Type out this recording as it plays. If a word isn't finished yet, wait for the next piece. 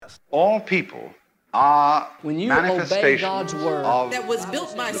All people are when you obey God's word that was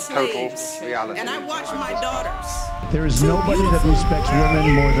built by slaves, and I watch my daughters. There is nobody that respects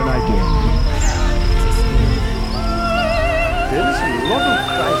women more than I do. There is a lot of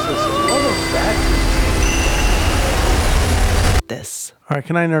crisis, a lot of bad. This. All right,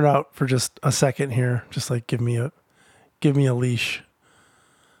 can I nerd out for just a second here? Just like give me a leash.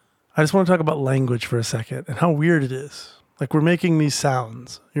 I just want to talk about language for a second and how weird it is. Like we're making these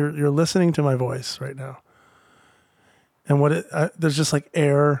sounds. You're listening to my voice right now. And there's just like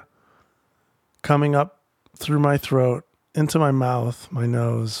air coming up through my throat, into my mouth, my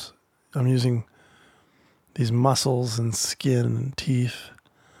nose. I'm using these muscles and skin and teeth,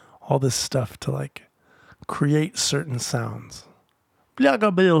 all this stuff to like create certain sounds.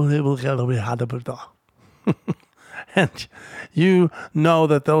 And you know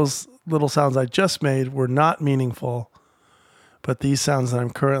that those little sounds I just made were not meaningful, but these sounds that I'm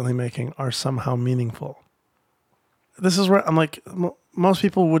currently making are somehow meaningful. This is where I'm like, most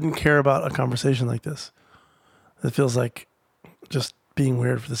people wouldn't care about a conversation like this. It feels like just being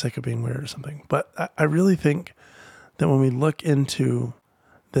weird for the sake of being weird or something. But I really think that when we look into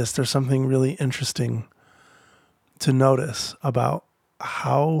this, there's something really interesting to notice about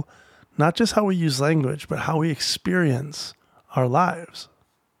how, not just how we use language, but how we experience our lives.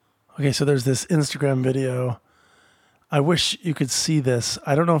 Okay, so there's this Instagram video. I wish you could see this.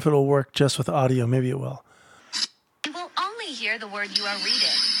 I don't know if it'll work just with audio. Maybe it will. You will only hear the word you are reading.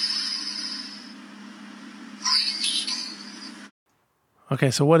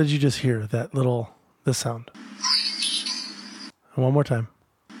 Okay, so what did you just hear? This sound. And one more time.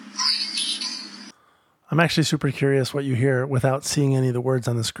 I'm actually super curious what you hear without seeing any of the words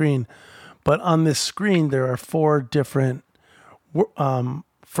on the screen. But on this screen, there are 4 different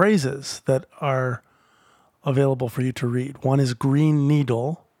phrases that are available for you to read. One is green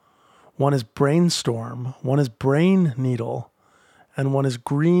needle, one is brainstorm, one is brain needle, and one is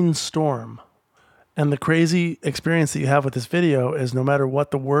green storm. And the crazy experience that you have with this video is no matter what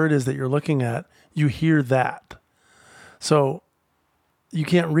the word is that you're looking at, you hear that. So you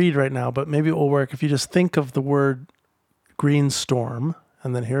can't read right now, but maybe it will work if you just think of the word green storm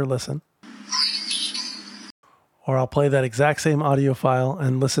and then here, listen. Or I'll play that exact same audio file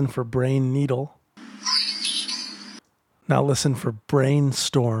and listen for brain needle. Now listen for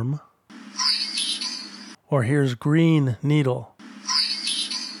brainstorm. Or here's green needle.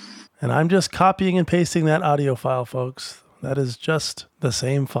 And I'm just copying and pasting that audio file, folks. That is just the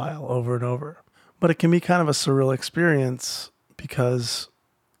same file over and over. But it can be kind of a surreal experience because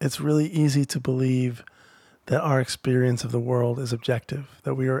it's really easy to believe that our experience of the world is objective,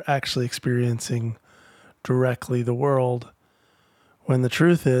 that we are actually experiencing directly the world, when the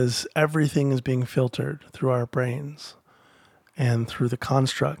truth is everything is being filtered through our brains and through the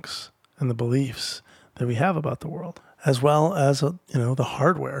constructs and the beliefs that we have about the world, as well as the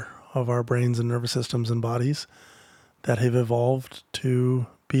hardware of our brains and nervous systems and bodies that have evolved to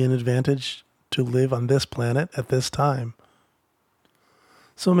be an advantage to live on this planet at this time.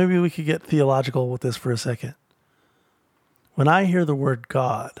 So maybe we could get theological with this for a second. When I hear the word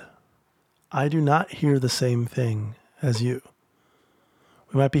God, I do not hear the same thing as you.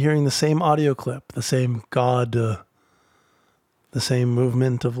 We might be hearing the same audio clip, the same God, the same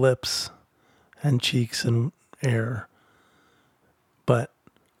movement of lips and cheeks and air, but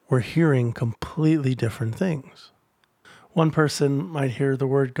we're hearing completely different things. One person might hear the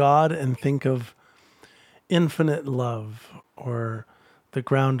word God and think of infinite love or the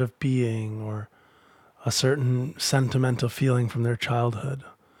ground of being or a certain sentimental feeling from their childhood,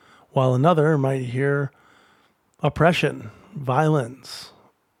 while another might hear oppression, violence,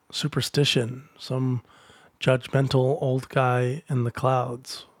 superstition, some judgmental old guy in the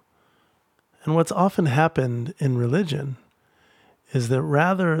clouds. And what's often happened in religion is that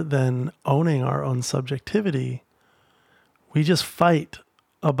rather than owning our own subjectivity, we just fight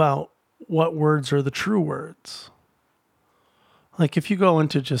about what words are the true words. Like if you go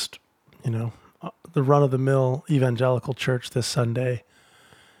into just, the run-of-the-mill evangelical church this Sunday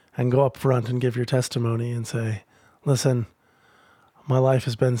and go up front and give your testimony and say, listen, my life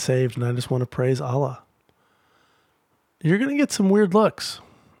has been saved and I just want to praise Allah, you're going to get some weird looks.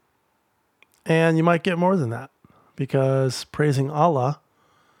 And you might get more than that, because praising Allah,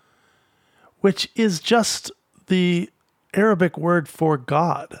 which is just the Arabic word for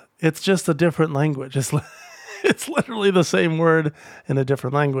God, it's just a different language. It's literally the same word in a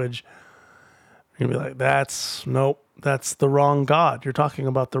different language. You're going to be like, that's the wrong God. You're talking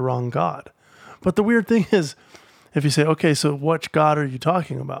about the wrong God. But the weird thing is, if you say, okay, so which God are you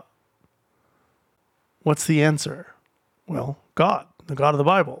talking about? What's the answer? Well, God. the God of the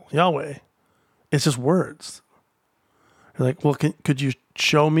Bible, Yahweh. It's just words. You're like, well, could you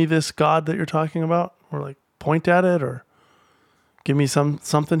show me this God that you're talking about? Or like point at it or give me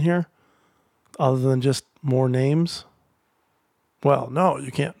something here other than just more names? Well, no,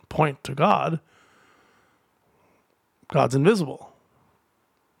 you can't point to God. God's invisible.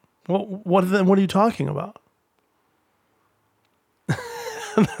 Well, what are you talking about?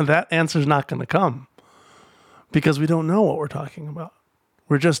 That answer's not going to come because we don't know what we're talking about.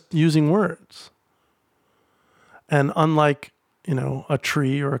 We're just using words. And unlike, a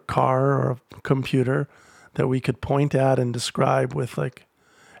tree or a car or a computer that we could point at and describe with like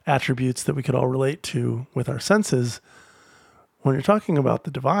attributes that we could all relate to with our senses, when you're talking about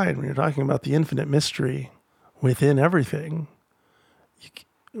the divine, when you're talking about the infinite mystery within everything,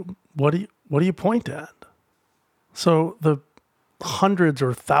 what do you point at? So the hundreds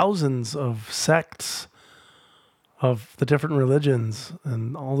or thousands of sects of the different religions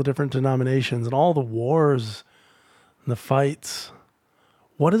and all the different denominations and all the wars and the fights,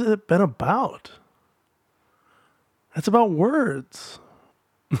 what has it been about? It's about words.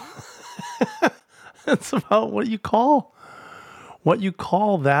 It's about what you call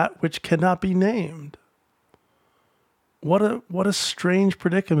that which cannot be named. What a strange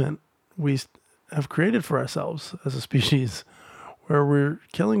predicament we have created for ourselves as a species, where we're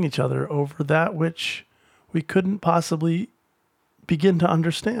killing each other over that which we couldn't possibly begin to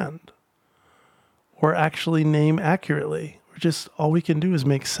understand or actually name accurately. All we can do is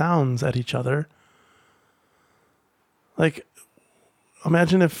make sounds at each other. Like,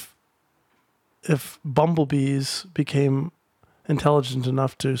 imagine if bumblebees became intelligent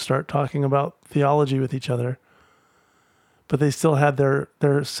enough to start talking about theology with each other, but they still had their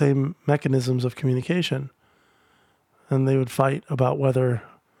same mechanisms of communication. And they would fight about whether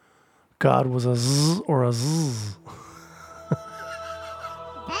God was a Z or a Z. Burn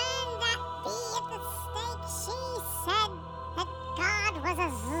that bee at the stake. She said that God was a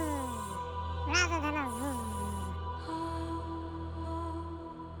Z rather than a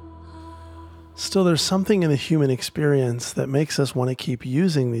Z. Still, there's something in the human experience that makes us want to keep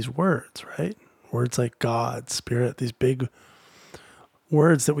using these words, right? Words like God, Spirit, these big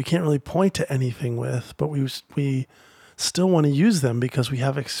words that we can't really point to anything with, but we still want to use them because we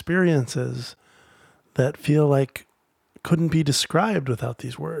have experiences that feel like couldn't be described without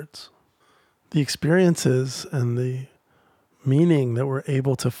these words. The experiences and the meaning that we're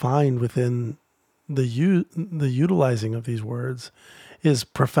able to find within the utilizing of these words is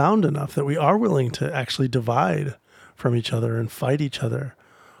profound enough that we are willing to actually divide from each other and fight each other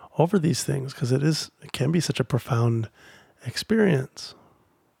over these things, because it can be such a profound experience.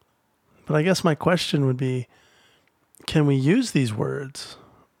 But I guess my question would be, can we use these words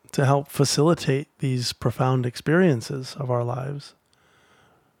to help facilitate these profound experiences of our lives,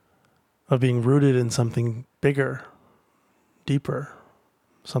 of being rooted in something bigger, deeper,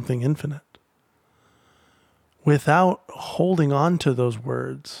 something infinite, without holding on to those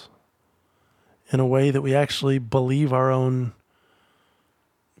words in a way that we actually believe our own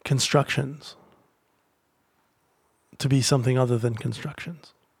constructions to be something other than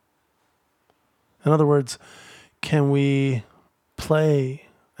constructions? In other words, can we play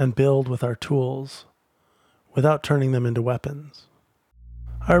and build with our tools without turning them into weapons?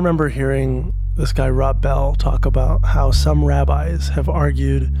 I remember hearing this guy Rob Bell talk about how some rabbis have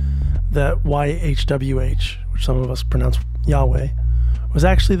argued that YHWH, which some of us pronounce Yahweh, was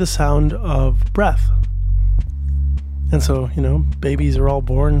actually the sound of breath. And so, babies are all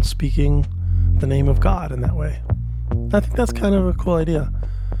born speaking the name of God in that way. I think that's kind of a cool idea.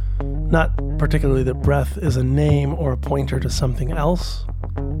 Not particularly that breath is a name or a pointer to something else,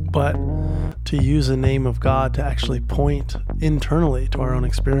 but to use a name of God to actually point internally to our own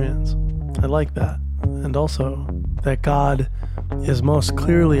experience. I like that. And also that God is most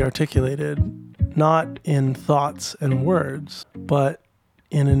clearly articulated not in thoughts and words, but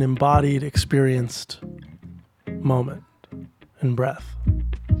in an embodied, experienced moment and breath.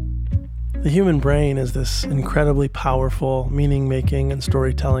 The human brain is this incredibly powerful meaning-making and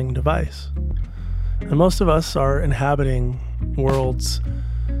storytelling device. And most of us are inhabiting worlds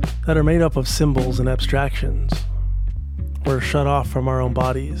that are made up of symbols and abstractions. We're shut off from our own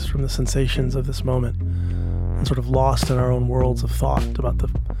bodies, from the sensations of this moment, and sort of lost in our own worlds of thought about the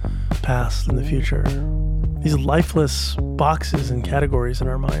past and the future. These lifeless boxes and categories in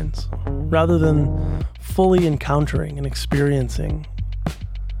our minds, rather than fully encountering and experiencing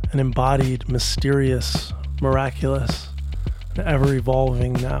an embodied, mysterious, miraculous, and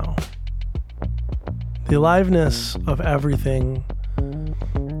ever-evolving now. The aliveness of everything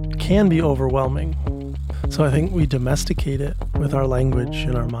can be overwhelming. So I think we domesticate it with our language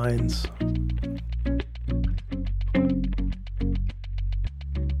and our minds.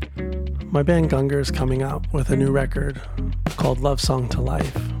 My band Gungor is coming out with a new record called Love Song to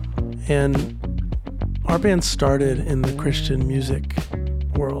Life. And our band started in the Christian music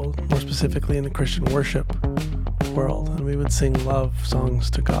world, more specifically in the Christian worship world. And we would sing love songs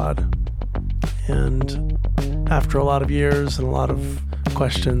to God. And after a lot of years and a lot of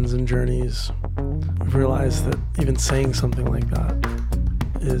questions and journeys, we've realized that even saying something like that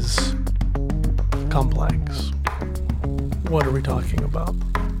is complex. What are we talking about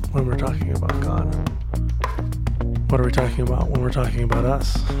when we're talking about God? What are we talking about when we're talking about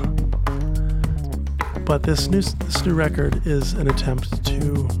us? But this new record is an attempt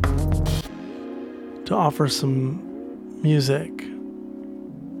to offer some music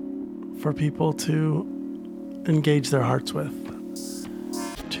for people to engage their hearts with,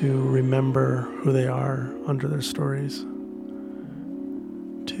 to remember who they are under their stories,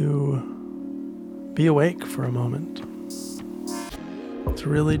 to be awake for a moment, to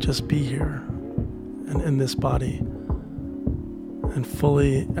really just be here and in this body and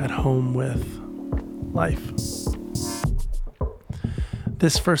fully at home with life.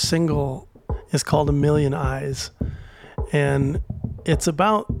 This first single is called A Million Eyes, and it's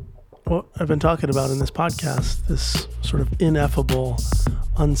about what I've been talking about in this podcast, this sort of ineffable,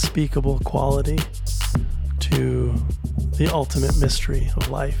 unspeakable quality to the ultimate mystery of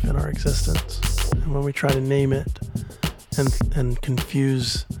life in our existence. And when we try to name it and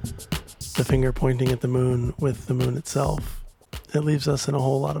confuse the finger pointing at the moon with the moon itself, it leaves us in a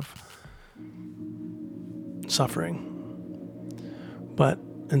whole lot of suffering. But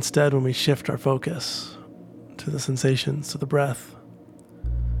instead, when we shift our focus to the sensations, to the breath,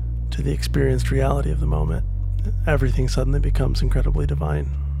 to the experienced reality of the moment, everything suddenly becomes incredibly divine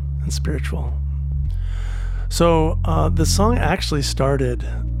and spiritual. So the song actually started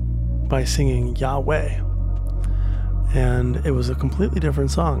by singing Yahweh, and it was a completely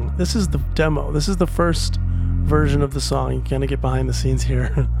different song. This is the demo. This is the first version of the song. You kind of get behind the scenes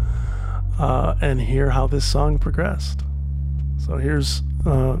here and hear how this song progressed. So here's,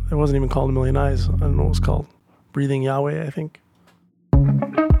 it wasn't even called A Million Eyes. I don't know what it was called. Breathing Yahweh, I think.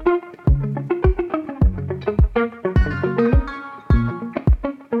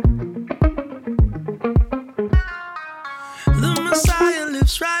 The Messiah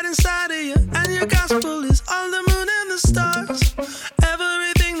lives right inside of you, and your gospel is on the moon and the stars.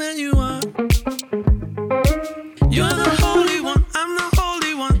 Everything that you are. You're the Holy One, I'm the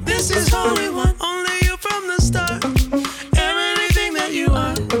Holy One. This is Holy One, only you from the start. Everything that you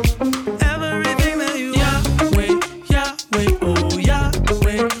are. Everything that you are. Yahweh, Yahweh, oh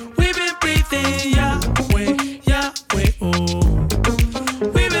Yahweh. We've been breathing Yahweh, Yahweh, oh.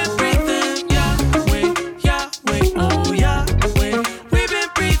 We've been breathing Yahweh, Yahweh, oh Yahweh. We've been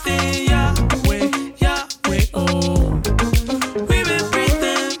breathing Yahweh, Yahweh, oh. We've been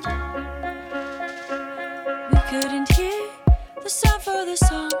breathing. We couldn't hear the sound for the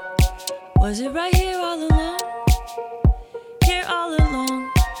song. Was it right here all along? Here all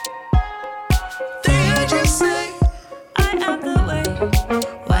along. They heard you say, I am the way.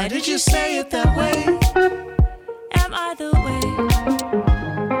 why did you say it that way? Am I the way?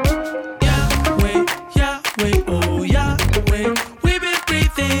 Yahweh, Yahweh, oh Yahweh. We've been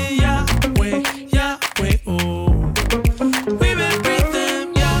breathing Yahweh, Yahweh, oh. We've been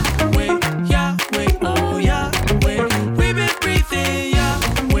breathing Yahweh, Yahweh, oh Yahweh. We've been breathing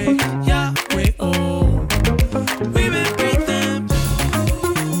Yahweh, Yahweh, oh. We've been breathing.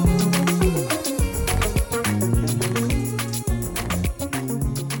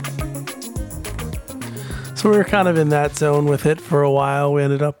 So we were kind of in that zone with it for a while. We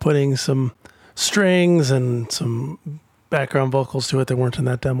ended up putting some strings and some background vocals to it that weren't in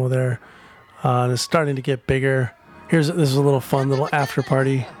that demo there. And it's starting to get bigger. This is a little fun little after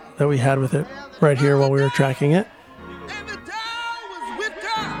party that we had with it right here while we were tracking it.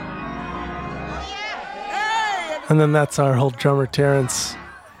 And then that's our whole drummer Terrence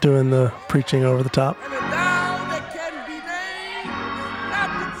doing the preaching over the top.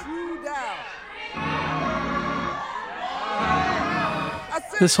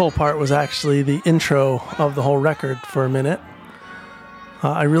 This whole part was actually the intro of the whole record for a minute.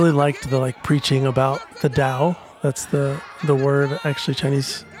 I really liked the preaching about the Tao. That's the word. Actually,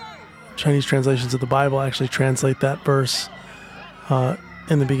 Chinese translations of the Bible actually translate that verse.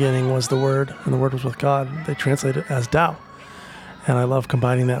 In the beginning was the Word, and the Word was with God. They translate it as Tao. And I love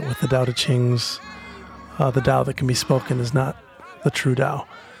combining that with the Tao Te Ching's. The Tao that can be spoken is not the true Tao.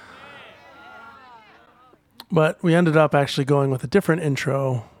 But we ended up actually going with a different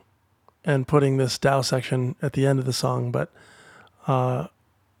intro and putting this Tao section at the end of the song. But I'll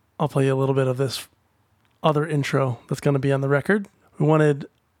play you a little bit of this other intro that's going to be on the record. We wanted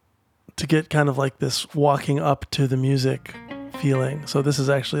to get kind of like this walking up to the music feeling. So this is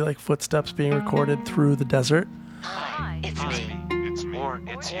actually like footsteps being recorded through the desert. Hi, it's me. It's me. Or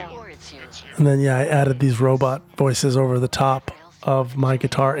it's you. And then, I added these robot voices over the top of my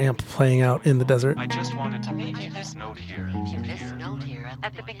guitar amp playing out in the desert. I just wanted to leave you this note here.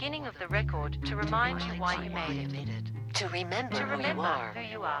 At the beginning of the record to remind you why you made it. To remember who you are. Who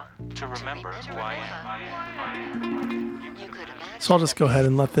you are. To remember who I am. So I'll just go ahead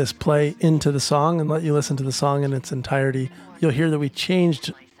and let this play into the song and let you listen to the song in its entirety. You'll hear that we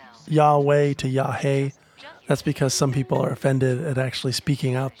changed Yahweh to Yahweh. That's because some people are offended at actually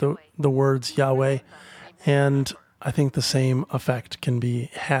speaking out the words Yahweh. And I think the same effect can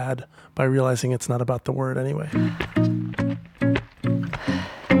be had by realizing it's not about the word anyway.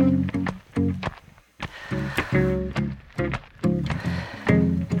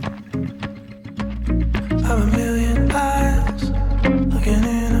 I'm a million eyes looking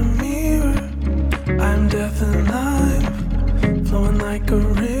in a mirror. I'm death and life, flowing like a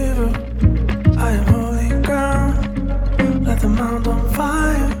river. I am holy ground, let the mount on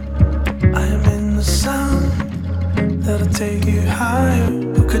fire. I am in the sound that'll take you higher.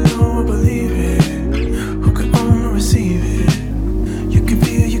 Who could know or believe it? Who could own or receive it? You can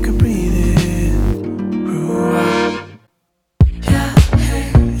feel, you can breathe it. Ruah. Yeah,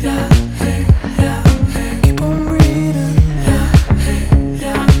 hey, yeah, hey, yeah, hey. Keep on breathing. Yeah, hey,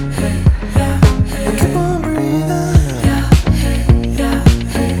 yeah, hey, yeah, hey. Keep on breathing. Yeah, hey, yeah,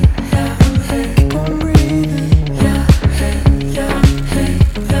 hey, yeah, hey. Keep on breathing. Yeah, hey, yeah, hey,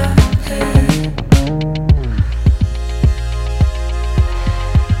 yeah, hey.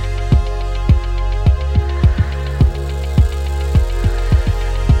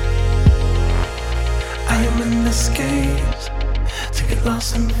 I am in this gaze, to get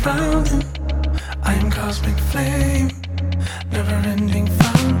lost and fountain. I am cosmic flame, never-ending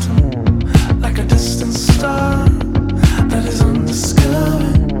fountain. Like a distant star that is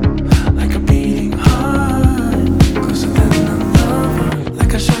undiscovered. Like a beating heart, closer than a lover.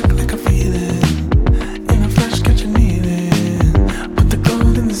 Like a shock, like a feeling, in a flash catch a needing. Put the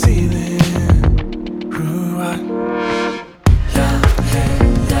gold in the ceiling. Ruah. Yeah, hey,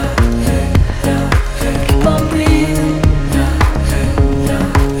 yeah, hey, yeah, hey. Keep on breathing. Yeah, hey, yeah,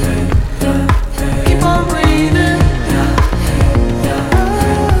 hey, yeah, hey. Keep on breathing. Yeah, hey, yeah,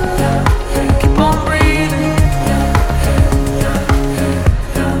 yeah, hey. Keep on breathing. Yeah, hey, yeah, hey,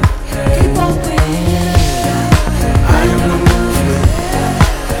 yeah, hey. Keep on breathing. I am the movement,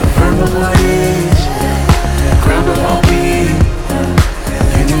 the verbal waves, the ground of all being.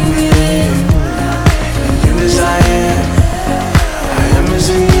 You do me, and you as I am. I am as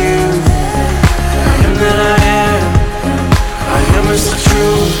in you. I am that I am. I am as the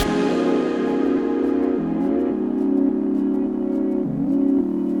truth.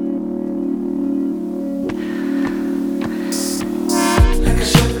 Like a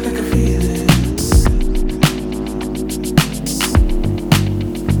shock, like a feeling.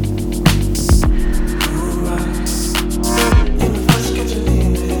 In the flash, catch a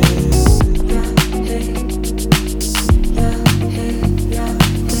needing.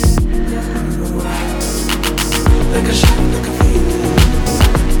 Like a shock, like a feeling.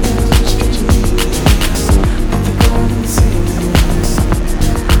 In the flash, catch a needing. Put the gold in the ceiling.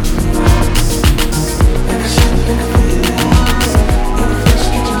 Like a shock, like a feeling. In the flash,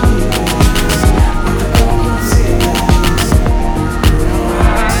 catch a needing. Put the gold in the ceiling.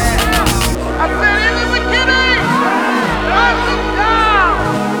 I said in the beginning, was the dawn.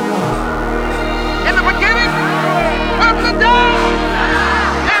 In the beginning, was the dawn.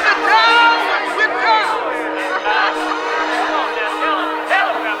 And the dawn was with God.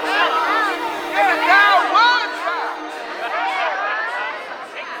 And the dawn was God.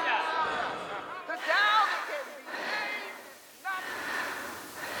 The dawn became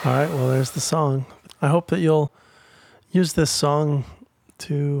All right, well, there's the song. I hope that you'll use this song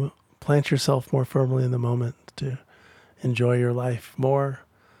to plant yourself more firmly in the moment, to enjoy your life more,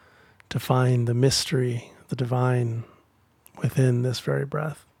 to find the mystery, the divine within this very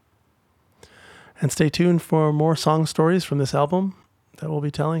breath. And stay tuned for more song stories from this album that we'll be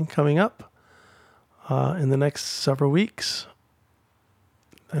telling coming up in the next several weeks.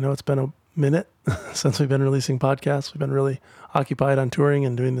 I know it's been a minute since we've been releasing podcasts. We've been really occupied on touring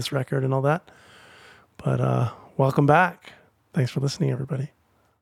and doing this record and all that. But welcome back. Thanks for listening, everybody.